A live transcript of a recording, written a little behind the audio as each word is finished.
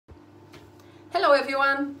Hello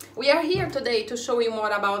everyone! We are here today to show you more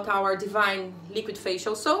about our divine liquid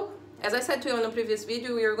facial soap. As I said to you in a previous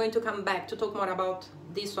video, we are going to come back to talk more about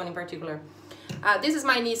this one in particular. This is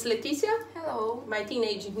my niece Leticia. Hello. My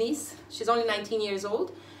teenage niece. She's only 19 years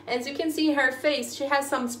old. As you can see in her face, she has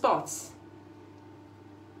some spots.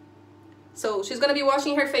 So she's going to be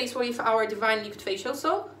washing her face with our divine liquid facial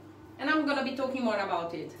soap, and I'm going to be talking more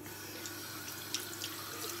about it.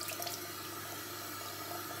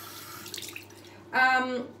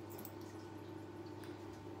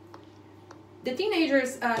 The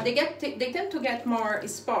teenagers, they tend to get more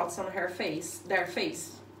spots on their face,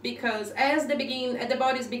 because as the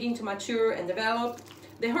bodies begin to mature and develop,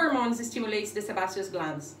 the hormones stimulates the sebaceous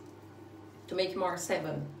glands to make more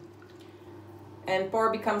sebum, and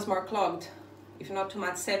pore becomes more clogged if not too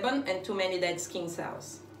much sebum and too many dead skin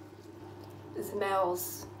cells. It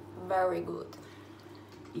smells very good.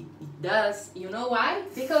 It does. You know why?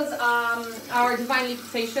 Because our divine liquid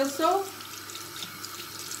facial soap,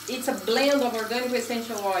 it's a blend of organic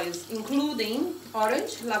essential oils, including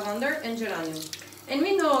orange, lavender, and geranium. And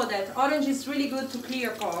we know that orange is really good to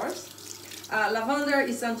clear pores. Lavender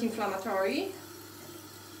is anti-inflammatory,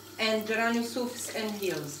 and geranium soothes and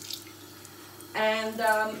heals. And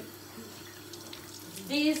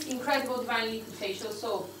this incredible divine liquid facial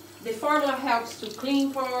soap, the formula helps to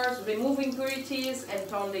clean pores, remove impurities, and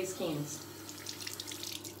tone the skins.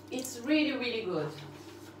 It's really, really good.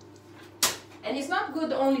 And it's not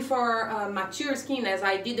good only for mature skin, as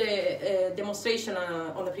I did a demonstration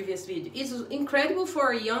on the previous video. It's incredible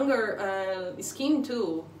for younger skin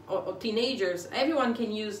too, or teenagers. Everyone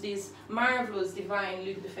can use this marvelous divine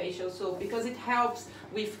liquid facial soap because it helps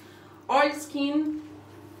with oil skin,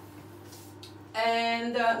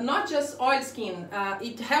 and not just oil skin.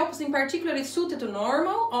 It helps in particular suited to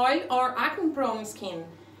normal, oil, or acne-prone skin.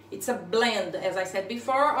 It's a blend, as I said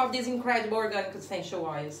before, of these incredible organic essential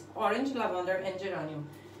oils, orange, lavender, and geranium.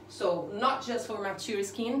 So not just for mature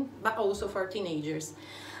skin, but also for teenagers.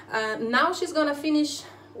 Now she's gonna finish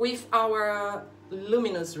with our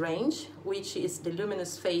luminous range, which is the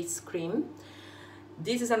luminous face cream.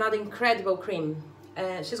 This is another incredible cream.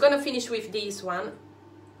 She's gonna finish with this one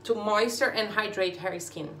to moisture and hydrate her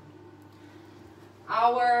skin.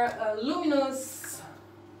 Our luminous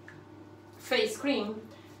face cream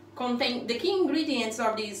contain the key ingredients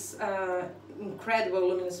of this incredible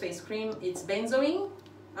luminous face cream. It's benzoin,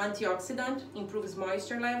 antioxidant, improves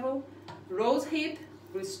moisture level, rosehip,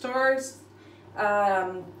 restores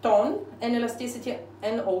tone and elasticity,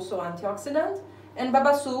 and also antioxidant, and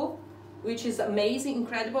babasu, which is amazing,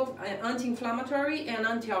 incredible, anti-inflammatory and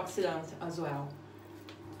antioxidant as well.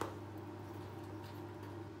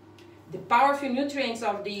 The powerful nutrients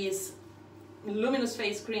of this luminous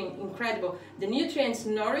face cream, incredible. The nutrients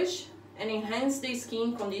nourish and enhance the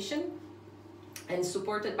skin condition, and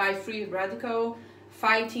supported by free radical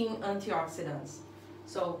fighting antioxidants.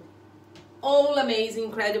 So all amazing,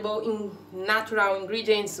 incredible, natural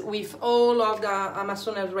ingredients with all of the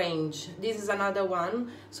Amassuna range. This is another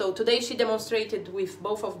one. So today she demonstrated with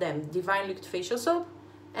both of them, divine liquid facial soap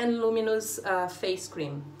and luminous face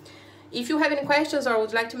cream. If you have any questions or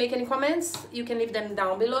would like to make any comments, you can leave them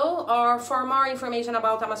down below. Or for more information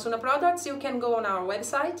about Amassuna products, you can go on our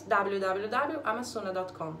website,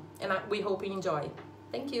 www.amassuna.com. And we hope you enjoy.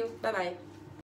 Thank you. Bye-bye.